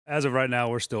As of right now,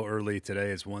 we're still early today.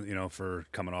 It's one, for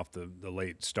coming off the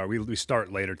late start. We start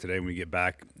later today when we get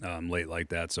back late like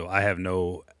that. So I have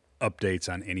no updates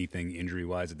on anything injury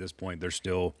wise at this point. They're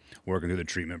still working through the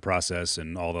treatment process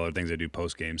and all the other things they do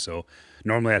post game. So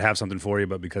normally I'd have something for you,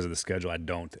 but because of the schedule, I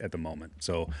don't at the moment.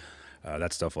 So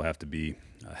that stuff will have to be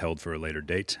held for a later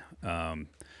date.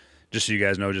 Just so you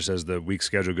guys know, just as the week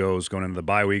schedule goes, going into the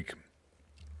bye week,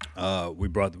 we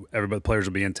brought everybody. The players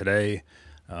will be in today.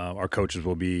 Our coaches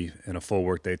will be in a full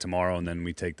work day tomorrow, and then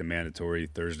we take the mandatory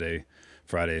Thursday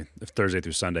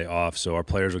through Sunday off. So our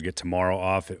players will get tomorrow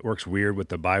off. It works weird with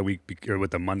the bye week or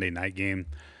with the Monday night game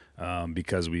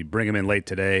because we bring them in late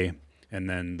today, and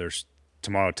then there's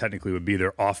tomorrow technically would be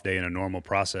their off day in a normal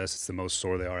process. It's the most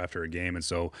sore they are after a game, and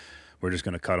so we're just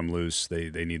going to cut them loose.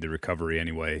 They need the recovery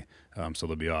anyway, so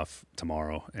they'll be off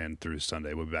tomorrow and through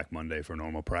Sunday. We'll be back Monday for a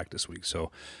normal practice week.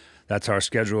 So that's how our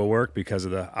schedule will work because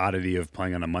of the oddity of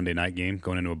playing on a Monday night game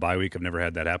going into a bye week. I've never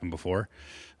had that happen before,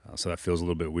 so that feels a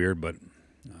little bit weird, but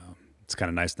it's kind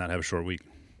of nice to not have a short week.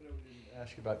 I didn't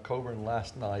ask you about Coburn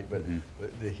last night, but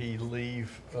did he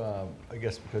leave, I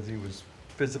guess, because he was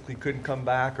physically couldn't come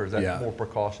back, or is that more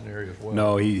precautionary as well?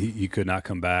 No, he could not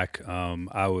come back.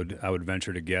 I would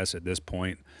venture to guess at this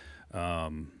point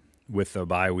with the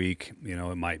bye week,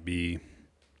 it might be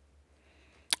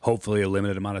hopefully a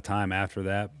limited amount of time after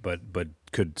that, but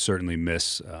could certainly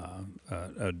miss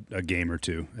a game or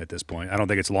two at this point. I don't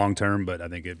think it's long term, but I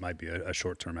think it might be a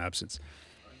short term absence.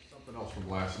 Something else from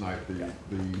last night,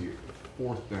 the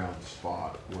fourth down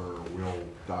spot where Will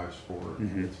dives forward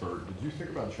and gets hurt. Did you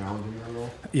think about challenging that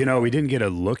at all? We didn't get a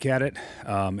look at it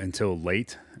until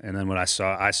late, and then when I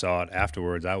saw it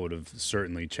afterwards, I would have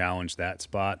certainly challenged that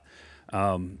spot.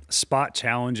 Spot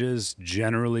challenges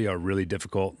generally are really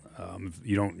difficult.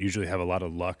 You don't usually have a lot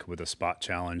of luck with a spot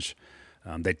challenge.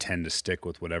 They tend to stick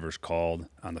with whatever's called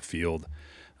on the field.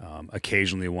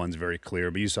 Occasionally one's very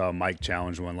clear, but you saw Mike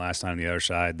challenge one last time on the other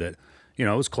side that, it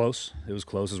was close. It was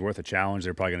close. It was worth a challenge.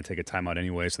 They're probably going to take a timeout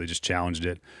anyway, so they just challenged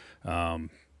it.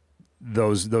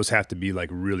 Those have to be like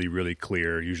really, really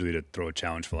clear, usually to throw a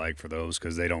challenge flag for those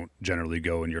because they don't generally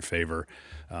go in your favor.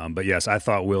 But yes, I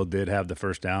thought Will did have the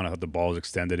first down. I thought the ball was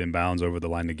extended inbounds over the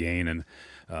line to gain, and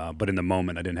but in the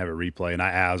moment I didn't have a replay, and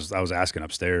I was asking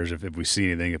upstairs if we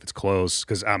see anything, if it's close,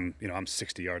 because I'm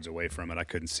 60 yards away from it. I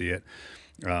couldn't see it,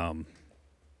 and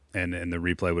the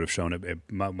replay would have shown it. It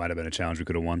might have been a challenge we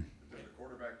could have won. Did the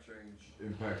quarterback change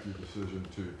impact your decision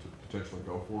to potentially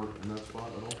go for it in that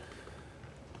spot at all?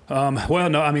 Well,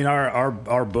 no, I mean,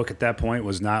 our book at that point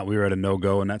was not, we were at a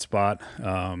no-go in that spot.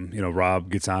 Rob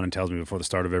gets on and tells me before the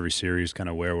start of every series kind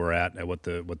of where we're at what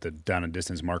the down and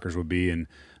distance markers would be. And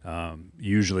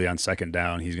usually on second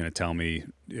down, he's going to tell me,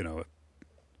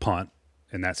 punt.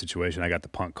 In that situation, I got the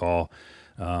punt call.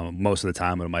 Most of the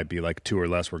time it might be like 2 or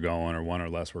less we're going or 1 or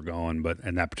less we're going. But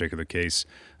in that particular case,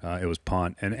 it was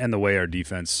punt. And the way our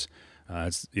defense,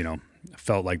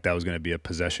 felt like that was going to be a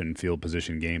field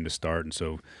position game to start. And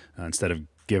so instead of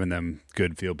giving them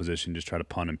good field position, just try to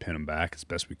punt and pin them back as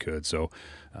best we could. So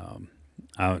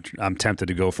I'm tempted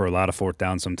to go for a lot of fourth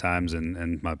down sometimes,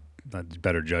 and my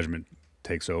better judgment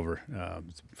takes over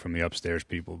from the upstairs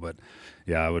people. But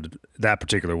yeah, that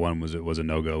particular one was a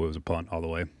no-go. It was a punt all the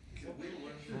way.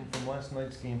 From last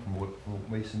night's game, from what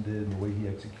Mason did and the way he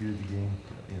executed the game,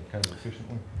 kind of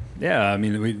efficiently. Yeah, I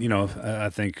mean, I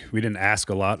think we didn't ask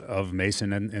a lot of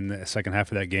Mason in the second half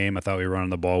of that game. I thought we were running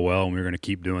the ball well, and we were going to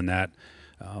keep doing that.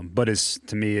 But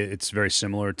to me, it's very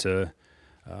similar to,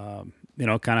 kind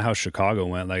of how Chicago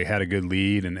went. Like, had a good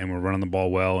lead, and we're running the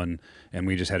ball well, and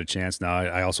we just had a chance. Now,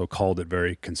 I also called it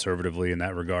very conservatively in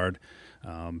that regard.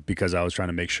 Because I was trying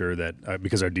to make sure that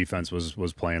because our defense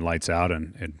was playing lights out,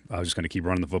 and I was just going to keep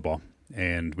running the football.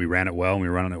 And we ran it well, and we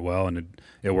were running it well, and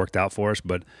it worked out for us.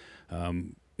 But,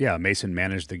 Mason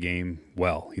managed the game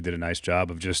well. He did a nice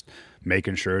job of just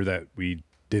making sure that we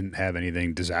didn't have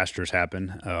anything disastrous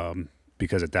happen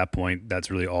because at that point,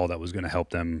 that's really all that was going to help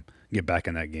them get back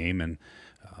in that game. And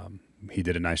he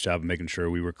did a nice job of making sure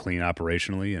we were clean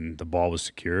operationally and the ball was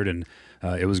secured, and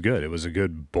it was good. It was a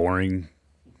good, boring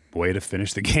way to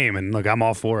finish the game, and look, I'm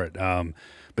all for it.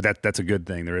 But that's a good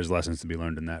thing. There is lessons to be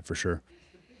learned in that for sure.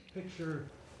 Picture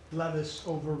Levis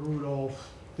over Rudolph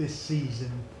this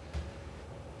season,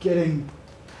 getting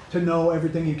to know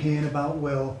everything you can about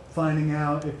Will, finding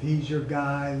out if he's your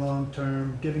guy long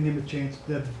term, giving him a chance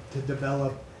to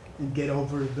develop and get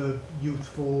over the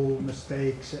youthful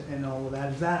mistakes and all of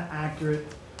that. Is that accurate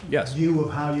Yes. view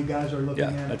of how you guys are looking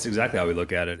at it? Yeah, that's exactly how we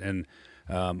look at it. And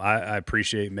I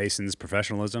appreciate Mason's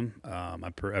professionalism. I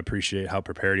appreciate how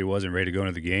prepared he was and ready to go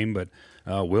into the game. But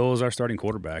Will is our starting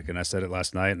quarterback, and I said it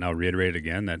last night, and I'll reiterate it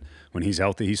again that when he's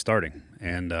healthy, he's starting,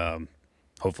 and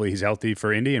hopefully he's healthy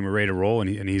for Indy, and we're ready to roll,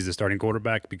 and he's the starting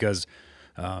quarterback because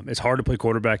it's hard to play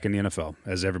quarterback in the NFL,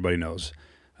 as everybody knows.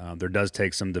 There does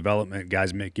take some development.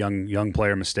 Guys make young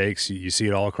player mistakes. You see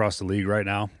it all across the league right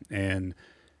now, and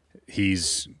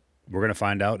we're going to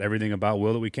find out everything about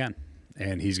Will that we can.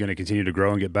 And he's going to continue to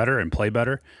grow and get better and play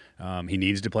better. He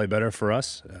needs to play better for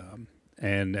us.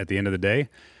 And at the end of the day,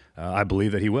 I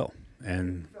believe that he will.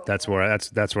 And that's where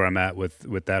I'm at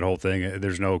with that whole thing.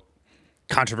 There's no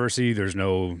controversy. There's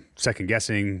no second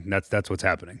guessing. That's what's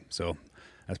happening. So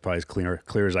that's probably as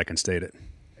clear as I can state it.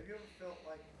 Have you ever felt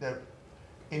like that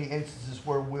any instances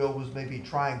where Will was maybe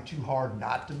trying too hard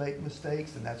not to make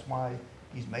mistakes, and that's why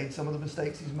he's made some of the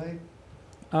mistakes he's made?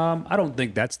 I don't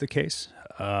think that's the case.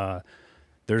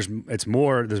 There's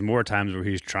more times where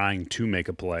he's trying to make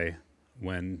a play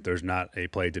when there's not a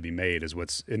play to be made is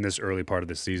what's in this early part of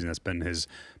the season. That's been his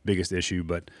biggest issue.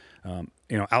 But,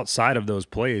 outside of those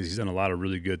plays, he's done a lot of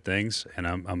really good things, and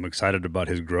I'm excited about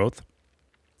his growth.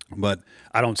 But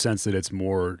I don't sense that it's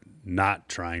more not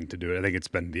trying to do it. I think it's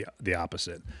been the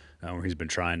opposite, where he's been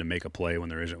trying to make a play when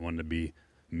there isn't one to be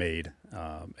made,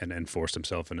 and forced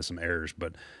himself into some errors.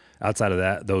 But outside of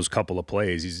that, those couple of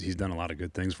plays, he's done a lot of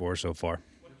good things for us so far.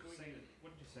 What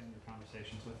did you say in your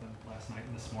conversations with him last night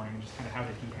and this morning? Just kind of how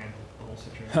did he handle the whole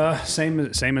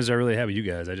situation? Same as I really have with you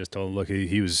guys. I just told him, look,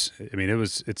 he was. I mean,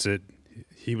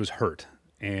 he was hurt,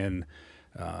 and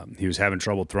he was having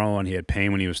trouble throwing. He had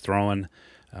pain when he was throwing,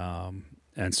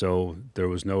 and so there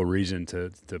was no reason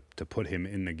to put him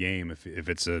in the game if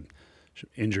it's a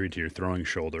injury to your throwing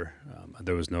shoulder.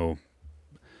 There was no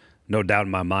doubt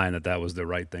in my mind that was the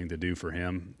right thing to do for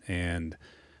him, and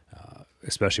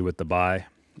especially with the bye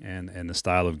and the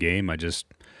style of game, I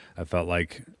felt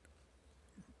like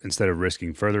instead of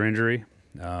risking further injury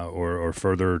or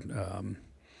further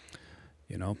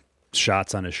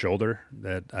shots on his shoulder,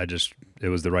 that it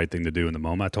was the right thing to do in the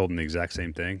moment. I told him the exact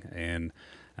same thing, and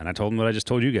I told him what I just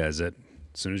told you guys, that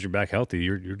as soon as you're back healthy,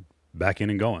 you're back in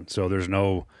and going.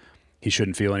 So he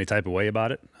shouldn't feel any type of way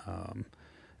about it.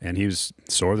 And he was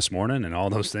sore this morning and all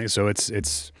those things. So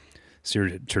it's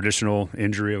traditional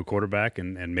injury of a quarterback,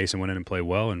 and Mason went in and played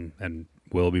well, and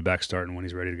will be back starting when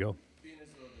he's ready to go. Being as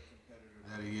though the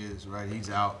competitor that he is, right? He's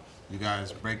out. You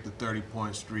guys break the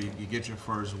 30-point streak. You get your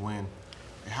first win.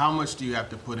 How much do you have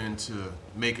to put into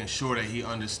making sure that he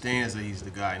understands that he's the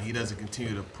guy and he doesn't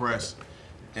continue to press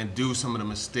and do some of the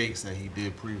mistakes that he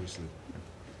did previously?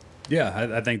 Yeah,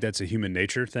 I think that's a human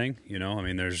nature thing.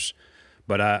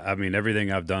 But I mean,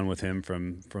 everything I've done with him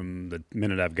from the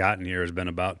minute I've gotten here has been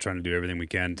about trying to do everything we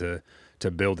can to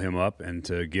build him up and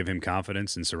to give him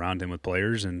confidence and surround him with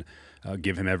players and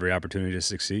give him every opportunity to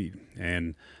succeed.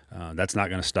 And that's not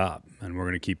going to stop. And we're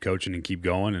going to keep coaching and keep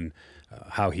going. And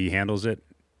how he handles it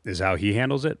is how he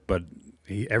handles it. But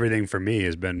everything for me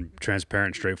has been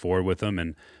transparent, straightforward with him.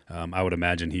 And I would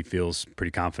imagine he feels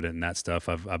pretty confident in that stuff.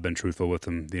 I've been truthful with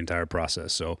him the entire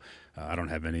process. So I don't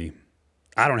have any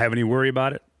worry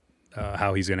about it,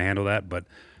 how he's going to handle that. But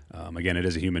again, it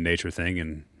is a human nature thing,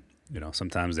 and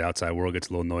sometimes the outside world gets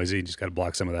a little noisy. You just got to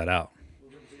block some of that out.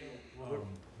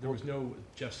 There was no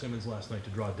Jeff Simmons last night to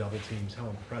draw double teams. How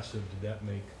impressive did that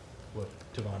make what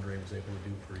Tavondre was able to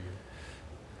do for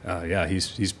you? Yeah,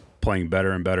 he's playing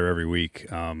better and better every week.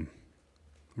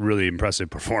 Really impressive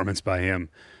performance by him.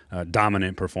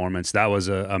 Dominant performance. That was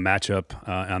a matchup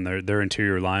on their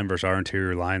interior line versus our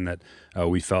interior line that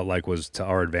we felt like was to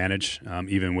our advantage,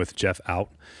 even with Jeff out.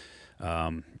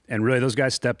 And really, those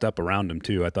guys stepped up around him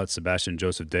too. I thought Sebastian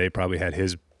Joseph Day probably had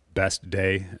his best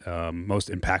day, most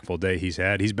impactful day he's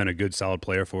had. He's been a good, solid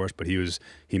player for us, but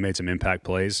he made some impact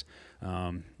plays.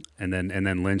 And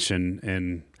then Lynch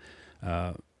and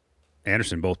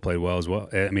Anderson both played well as well.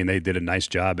 I mean, they did a nice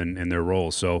job in their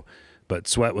roles. So, but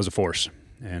Sweat was a force.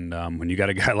 And when you got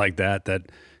a guy like that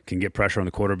can get pressure on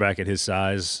the quarterback at his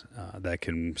size, that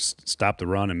can stop the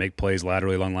run and make plays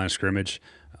laterally along the line of scrimmage,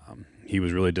 he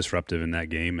was really disruptive in that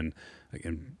game and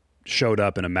again, showed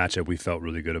up in a matchup we felt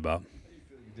really good about.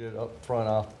 You did up front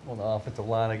on the offensive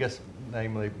line, I guess,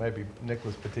 namely maybe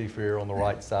Nicholas Petitfier on the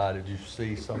right side. Did you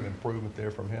see some improvement there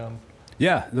from him?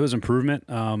 Yeah, there was improvement.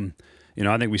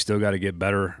 I think we still got to get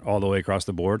better all the way across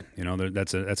the board.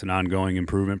 That's an ongoing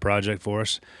improvement project for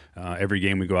us. Every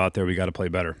game we go out there, we got to play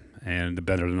better and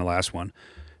better than the last one.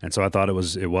 And so I thought it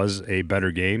was a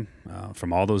better game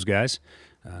from all those guys.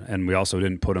 And we also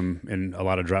didn't put them in a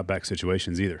lot of drop back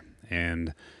situations either.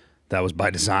 And that was by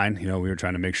design. We were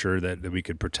trying to make sure that we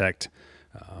could protect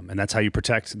And that's how you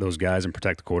protect those guys and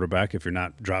protect the quarterback. If you're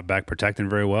not drop back protecting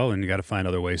very well, and you got to find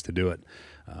other ways to do it.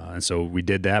 And so we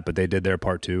did that, but they did their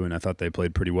part too, and I thought they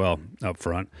played pretty well up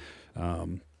front.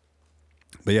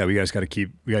 But yeah, we got to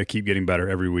keep getting better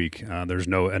every week. There's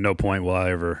at no point will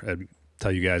I ever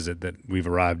tell you guys that we've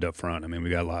arrived up front. I mean, they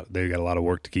got a lot of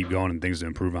work to keep going and things to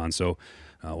improve on. So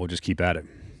we'll just keep at it.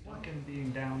 Duncan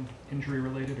being down injury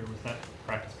related, or was that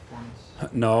practice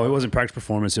performance? No, it wasn't practice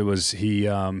performance. It was he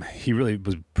really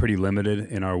was pretty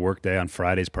limited in our work day on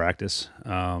Friday's practice.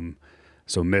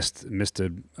 So missed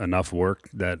enough work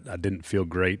that I didn't feel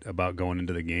great about going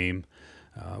into the game.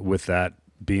 With that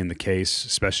being the case,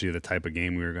 especially the type of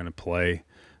game we were going to play,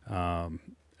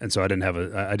 and so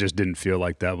I just didn't feel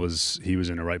like he was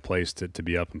in the right place to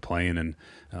be up and playing,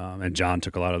 and John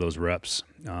took a lot of those reps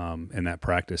in that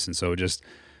practice, and so it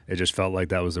just felt like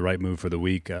that was the right move for the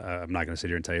week. I'm not going to sit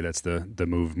here and tell you that's the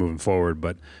move moving forward,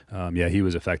 but yeah, he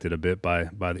was affected a bit by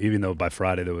even though by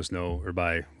Friday there was no, or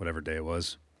by whatever day it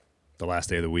was, the last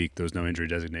day of the week, there was no injury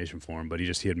designation for him, but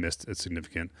he had missed a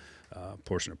significant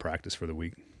portion of practice for the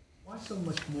week. Why so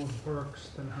much more Burks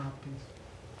than Hopkins?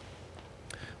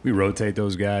 We rotate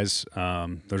those guys.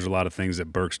 There's a lot of things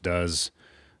that Burks does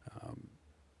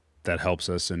that helps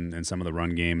us in some of the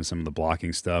run game and some of the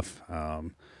blocking stuff.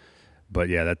 But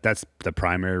yeah, that's the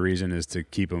primary reason is to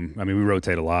keep them. I mean, we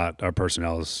rotate a lot. Our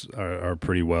personnel are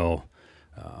pretty well.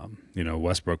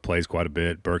 Westbrook plays quite a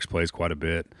bit. Burks plays quite a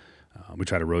bit. We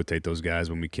try to rotate those guys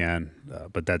when we can,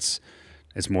 but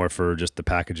it's more for just the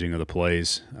packaging of the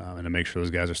plays and to make sure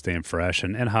those guys are staying fresh.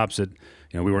 And Hops,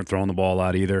 we weren't throwing the ball a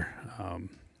lot either,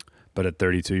 but at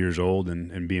 32 years old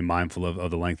and being mindful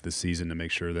of the length of the season to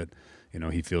make sure that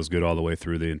he feels good all the way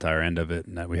through the entire end of it,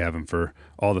 and that we have him for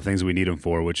all the things we need him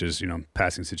for, which is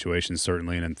passing situations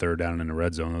certainly, and then third down and in the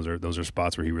red zone. Those are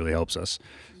spots where he really helps us.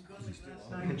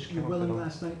 You're willing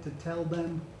last night to tell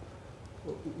them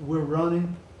we're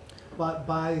running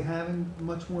by having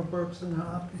much more Burks than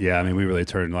Hopkins? Yeah, I mean, we really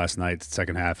turned last night,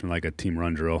 second half, in like a team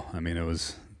run drill. I mean, it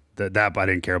was that I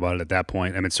didn't care about it at that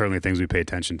point. I mean, certainly things we pay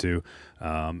attention to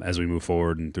as we move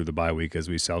forward and through the bye week, as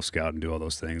we self-scout and do all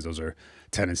those things. Those are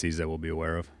tendencies that we'll be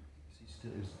aware of.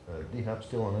 Is D-Hop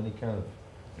still on any kind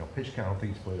of pitch count? I don't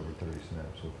think he's played over 30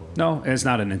 snaps so far. No, and it's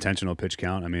not an intentional pitch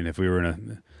count. I mean, if we were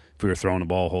throwing the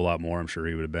ball a whole lot more, I'm sure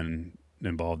he would have been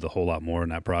involved a whole lot more in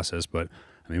that process. But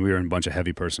I mean, we were in a bunch of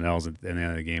heavy personnel at the end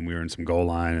of the game. We were in some goal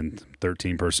line and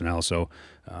 13 personnel, so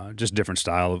just different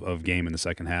style of game in the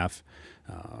second half.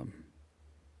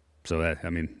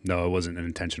 No, it wasn't an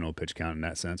intentional pitch count in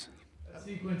that sense. That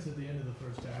sequence at the end of the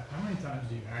first half, how many times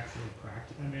do you actually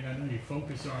practice? I mean, I know you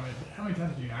focus on it, but how many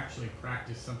times do you actually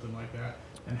practice something like that,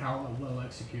 and how well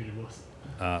executed was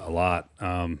it? A lot.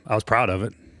 I was proud of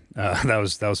it. That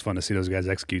was fun to see those guys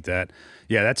execute that.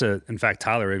 Yeah, in fact,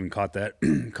 Tyler even caught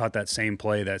that same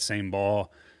play, that same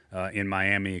ball in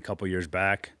Miami a couple years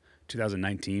back,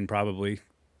 2019 probably.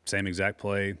 Same exact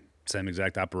play, same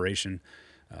exact operation.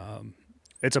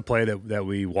 It's a play that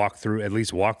we walk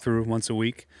through once a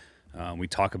week. We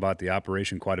talk about the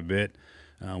operation quite a bit.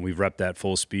 We've repped that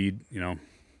full speed,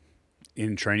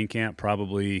 in training camp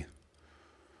probably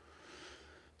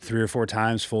 3 or 4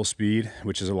 times full speed,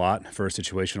 which is a lot for a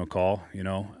situational call,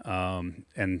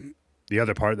 and the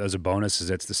other part as a bonus is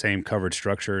it's the same coverage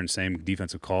structure and same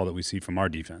defensive call that we see from our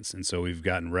defense. And so we've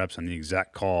gotten reps on the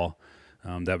exact call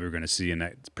that we were going to see in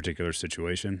that particular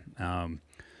situation.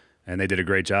 And they did a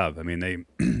great job. I mean, they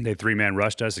 3-man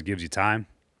rushed us. It gives you time.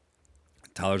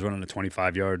 Tyler's running a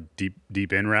 25-yard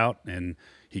deep in route, and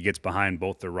he gets behind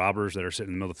both the robbers that are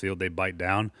sitting in the middle of the field. They bite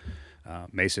down.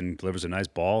 Mason delivers a nice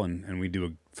ball, and we do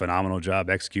a phenomenal job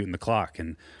executing the clock.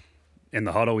 And in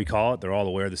the huddle, we call it. They're all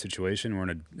aware of the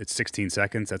situation. It's 16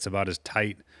 seconds. That's about as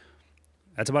tight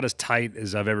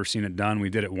as I've ever seen it done. We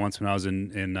did it once when I was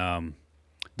in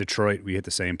Detroit. We hit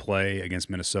the same play against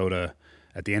Minnesota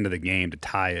at the end of the game to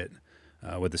tie it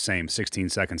with the same 16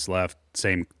 seconds left,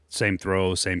 same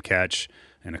throw, same catch,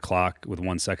 and a clock with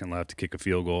 1 second left to kick a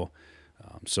field goal.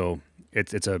 So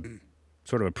it's a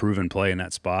sort of a proven play in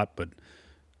that spot, but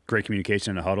great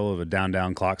communication in a huddle of a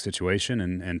down clock situation,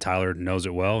 and Tyler knows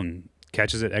it well and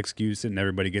catches it, executes it, and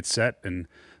everybody gets set, and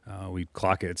we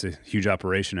clock it. It's a huge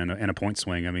operation and a point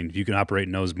swing. I mean, if you can operate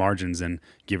in those margins, then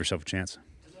give yourself a chance.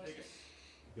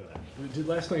 Did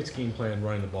last night's game plan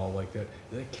running the ball like that,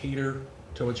 did that cater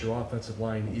to what your offensive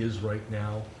line is right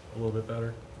now a little bit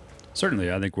better?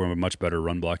 Certainly. I think we're a much better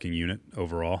run blocking unit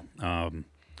overall.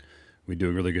 We do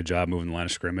a really good job moving the line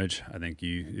of scrimmage. I think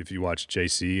if you watch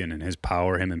JC and his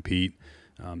power, him and Pete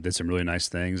did some really nice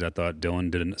things. I thought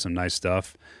Dylan did some nice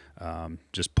stuff.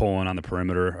 Just pulling on the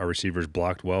perimeter. Our receivers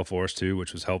blocked well for us too,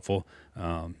 which was helpful.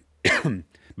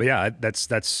 But yeah,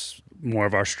 that's more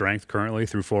of our strength currently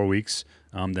through 4 weeks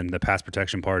than the pass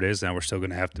protection part is. Now we're still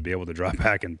going to have to be able to drop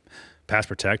back and pass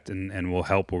protect, and we'll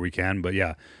help where we can. But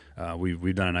yeah,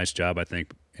 we've done a nice job, I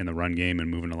think, in the run game and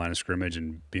moving the line of scrimmage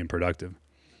and being productive.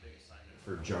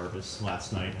 For Jarvis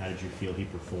last night, how did you feel he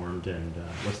performed, and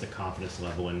what's the confidence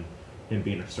level in him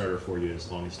being a starter for you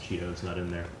as long as Cheeto's not in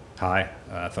there? High.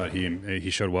 I thought he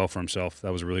showed well for himself.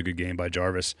 That was a really good game by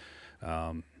Jarvis.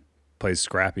 Played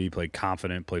scrappy, played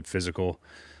confident, played physical.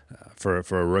 For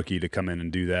a rookie to come in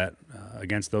and do that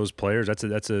against those players,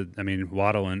 I mean,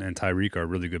 Waddle and Tyreek are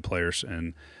really good players,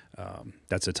 and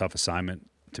that's a tough assignment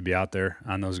to be out there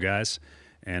on those guys.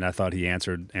 And I thought he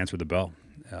answered the bell,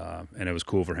 and it was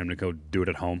cool for him to go do it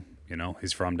at home. You know,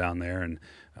 he's from down there, and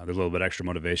there's a little bit extra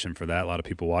motivation for that. A lot of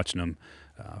people watching him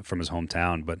from his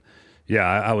hometown, but yeah,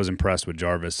 I was impressed with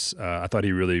Jarvis. I thought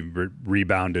he really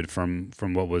rebounded from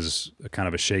what was kind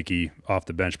of a shaky off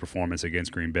the bench performance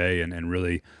against Green Bay, and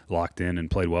really locked in and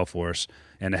played well for us.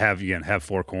 And to have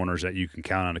 4 corners that you can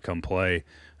count on to come play,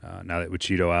 now that with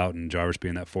Cheeto out and Jarvis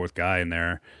being that 4th guy in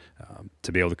there,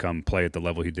 to be able to come play at the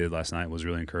level he did last night was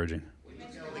really encouraging. What do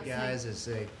you tell the guys as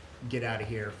they get out of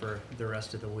here for the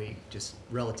rest of the week, just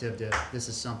relative to this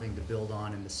is something to build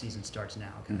on and the season starts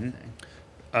now kind of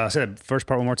thing? Say that first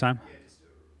part one more time.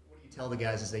 What do you tell the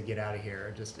guys as they get out of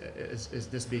here? Just is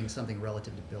this being something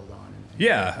relative to build on?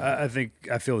 Yeah, I think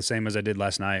I feel the same as I did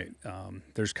last night.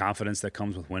 There's confidence that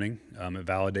comes with winning. It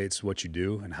validates what you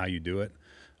do and how you do it.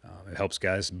 It helps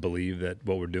guys believe that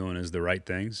what we're doing is the right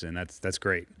things, and that's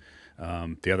great.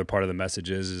 The other part of the message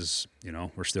is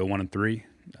we're still 1-3.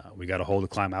 We got a hole to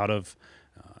climb out of,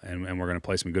 and we're going to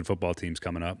play some good football teams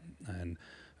coming up, and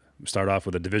start off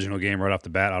with a divisional game right off the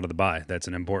bat out of the bye. That's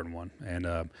an important one. And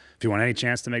if you want any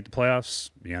chance to make the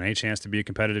playoffs, you want any chance to be a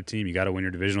competitive team, you got to win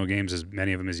your divisional games, as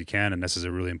many of them as you can, and this is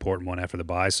a really important one after the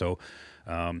bye. So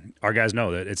our guys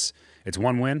know that it's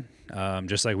one win.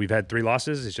 Just like we've had 3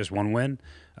 losses, it's just one win.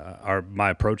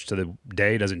 My approach to the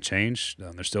day doesn't change.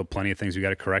 There's still plenty of things we got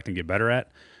to correct and get better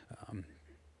at.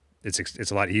 It's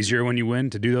a lot easier when you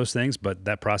win to do those things, but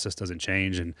that process doesn't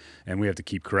change, and we have to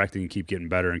keep correcting and keep getting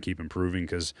better and keep improving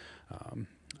because,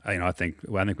 I think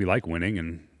we like winning,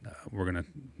 and we're going to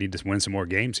need to win some more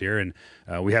games here, and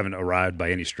we haven't arrived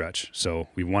by any stretch. So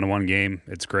we've won one game.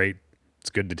 It's great. It's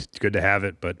good to have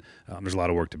it, but there's a lot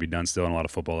of work to be done still and a lot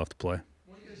of football left to play.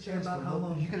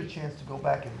 You get a chance to go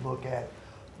back and look at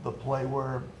the play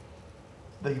where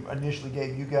they initially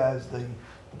gave you guys the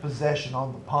possession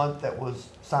on the punt that was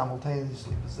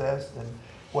simultaneously possessed, and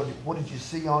what did you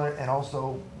see on it, and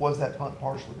also was that punt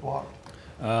partially blocked?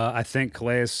 I think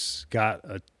Calais got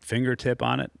a fingertip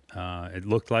on it. It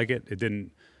looked like it. It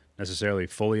didn't necessarily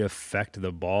fully affect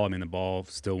the ball. I mean, the ball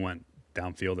still went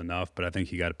downfield enough, but I think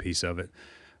he got a piece of it.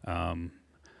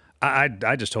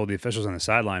 I just told the officials on the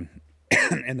sideline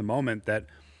in the moment that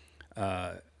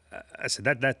I said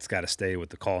that's got to stay with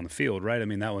the call on the field, right? I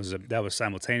mean, that was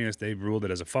simultaneous. They ruled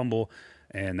it as a fumble,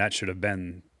 and that should have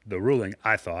been the ruling,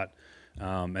 I thought.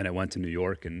 And it went to New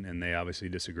York, and they obviously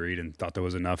disagreed and thought there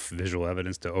was enough visual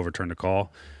evidence to overturn the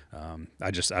call.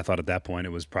 I thought at that point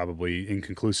it was probably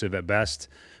inconclusive at best,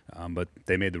 but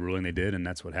they made the ruling they did, and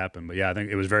that's what happened. But yeah, I think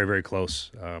it was very, very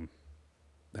close.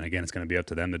 And again, it's going to be up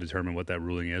to them to determine what that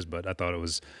ruling is, but I thought it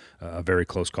was a very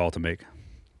close call to make.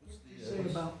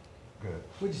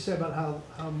 What'd you say about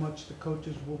how much the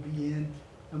coaches will be in,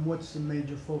 and what's the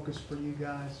major focus for you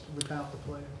guys without the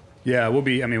players? Yeah, we'll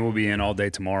be in all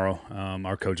day tomorrow.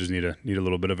 Our coaches need a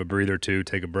little bit of a breather too,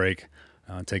 take a break,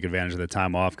 take advantage of the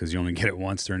time off because you only get it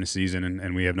once during the season,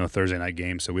 and we have no Thursday night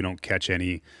games, so we don't catch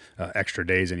any extra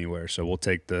days anywhere. So we'll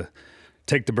take the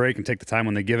break and take the time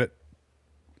when they give it.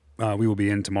 We will be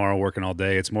in tomorrow working all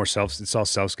day. It's all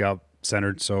self-scout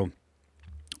centered, so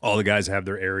all the guys have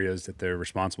their areas that they're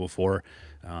responsible for.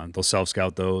 They'll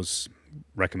self-scout those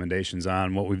recommendations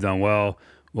on what we've done well,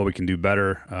 what we can do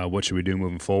better, what should we do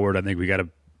moving forward. I think we got a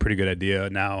pretty good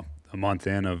idea now, a month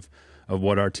in, of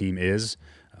what our team is,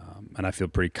 and I feel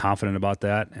pretty confident about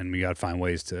that. And we got to find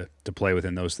ways to play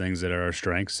within those things that are our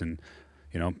strengths, and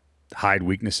hide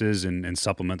weaknesses and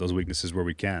supplement those weaknesses where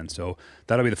we can. So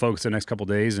that'll be the focus the next couple of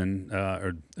days, and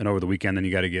over the weekend. Then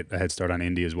you got to get a head start on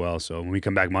Indy as well. So when we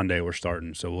come back Monday, we're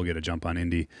starting. So we'll get a jump on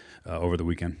Indy over the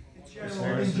weekend.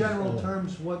 In general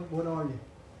terms, what are you?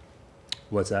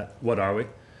 What's that? What are we?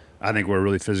 I think we're a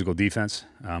really physical defense.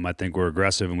 I think we're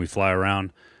aggressive and we fly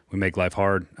around. We make life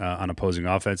hard on opposing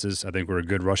offenses. I think we're a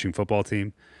good rushing football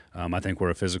team. I think we're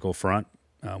a physical front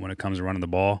when it comes to running the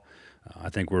ball.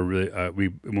 I think we're really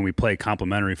when we play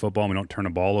complementary football and we don't turn the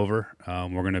ball over,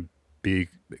 we're going to be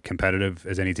competitive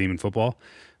as any team in football.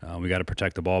 We got to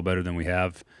protect the ball better than we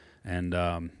have. And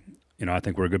I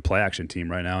think we're a good play action team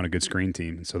right now and a good screen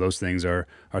team. And so those things are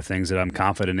things that I'm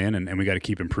confident in, and we got to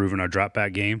keep improving our drop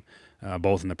back game,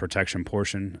 both in the protection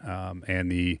portion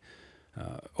and the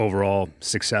overall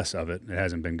success of it. It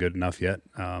hasn't been good enough yet,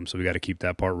 so we got to keep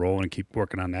that part rolling and keep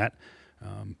working on that.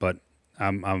 But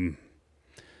I'm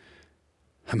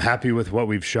happy with what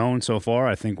we've shown so far.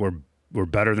 I think we're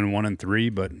better than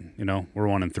 1-3, but we're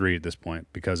 1-3 at this point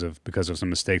because of some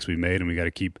mistakes we made, and we got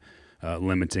to keep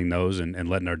limiting those and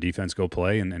letting our defense go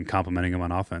play and complimenting them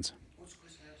on offense. What's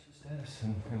Chris Harris's status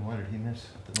and why did he miss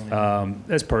the money?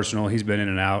 It's personal. He's been in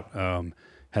and out.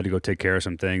 Had to go take care of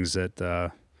some things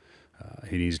that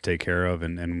he needs to take care of,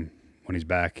 and when he's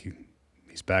back,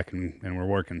 he's back and we're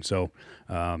working. So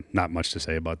not much to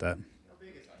say about that. How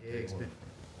big has Diggs been?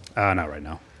 Not right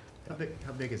now. How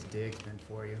big has Diggs been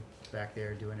for you back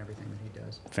there doing everything that he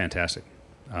does? Fantastic.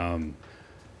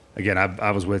 Again,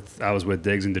 I was with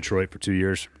Diggs in Detroit for 2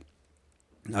 years.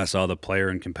 I saw the player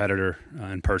and competitor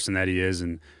in person that he is,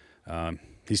 and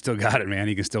he's still got it, man.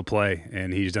 He can still play,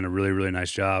 and he's done a really, really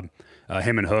nice job.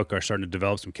 Him and Hook are starting to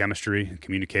develop some chemistry and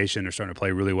communication. They're starting to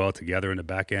play really well together in the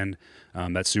back end.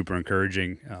 That's super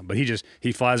encouraging. But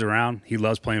he flies around. He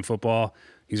loves playing football.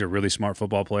 He's a really smart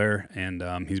football player, and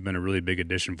he's been a really big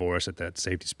addition for us at that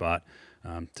safety spot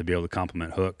to be able to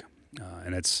complement Hook.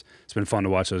 And it's been fun to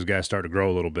watch those guys start to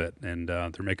grow a little bit, and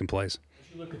they're making plays.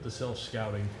 As you look at the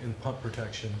self-scouting and punt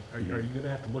protection, are you going to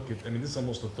have to look at, this is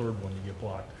almost the third one you get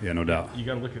blocked. Yeah, no doubt. You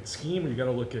got to look at scheme, or you got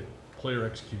to look at player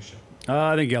execution?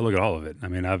 I think you got to look at all of it.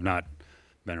 I've not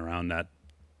been around that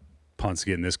punts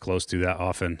getting this close to that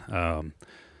often.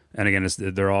 And again,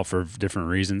 they're all for different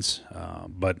reasons.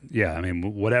 But yeah,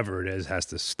 whatever it is has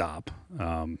to stop.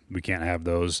 We can't have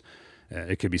those.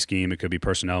 It could be scheme, it could be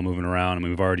personnel moving around.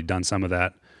 We've already done some of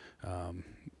that.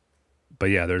 But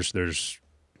yeah,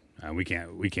 we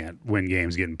can't win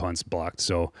games getting punts blocked.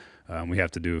 So we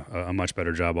have to do a much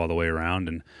better job all the way around,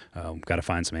 and got to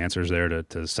find some answers there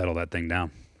to settle that thing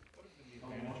down. What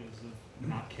are the advantages of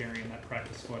not carrying that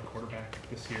practice squad quarterback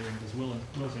this year, and does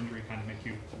Will's injury kind of make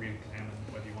you re-examine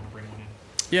whether you want to bring one in?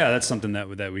 Yeah, that's something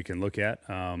that we can look at,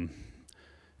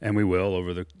 and we will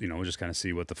over the we'll just kind of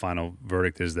see what the final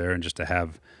verdict is there, and just to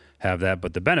have that.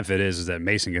 But the benefit is that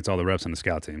Mason gets all the reps on the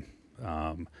scout team,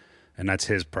 and that's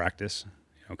his practice,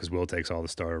 because Will takes all the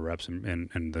starter reps and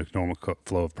the normal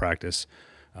flow of practice.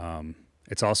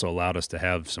 It's also allowed us to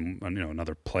have some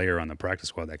another player on the practice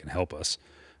squad that can help us.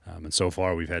 And so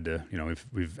far we've had to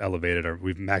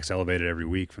we've max elevated every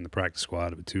week from the practice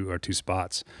squad to our two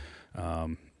spots.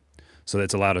 So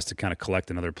that's allowed us to kind of collect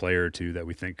another player or two that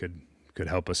we think could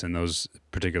help us in those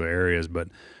particular areas. But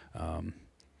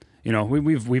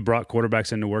we've brought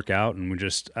quarterbacks in to work out, and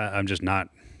I'm just not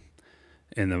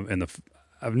in the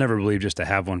I've never believed just to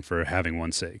have one for having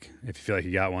one's sake. If you feel like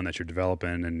you got one that you're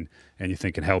developing and you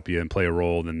think can help you and play a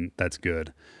role, then that's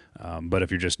good. But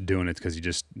if you're just doing it because you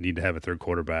just need to have a third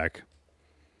quarterback,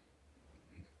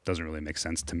 doesn't really make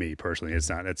sense to me personally.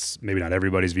 It's maybe not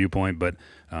everybody's viewpoint, but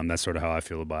that's sort of how I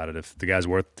feel about it. If the guy's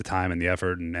worth the time and the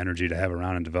effort and energy to have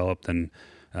around and develop, then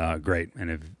great.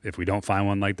 And if we don't find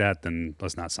one like that, then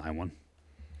let's not sign one.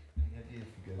 Any idea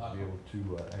if you guys be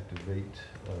able to activate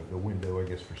the window, I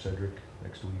guess, for Cedric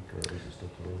next week, or is it still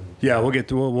too early? Yeah,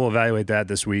 we'll evaluate that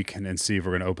this week and then see if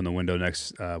we're going to open the window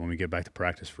next when we get back to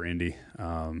practice for Indy.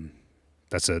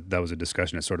 That was a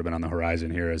discussion that's sort of been on the horizon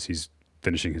here as he's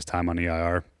finishing his time on the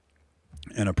IR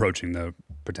and approaching the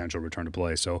potential return to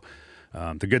play. So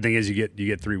the good thing is you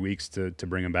get 3 weeks to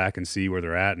bring him back and see where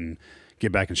they're at and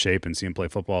get back in shape and see him play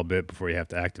football a bit before you have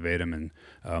to activate him.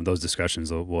 And those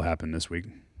discussions will happen this week.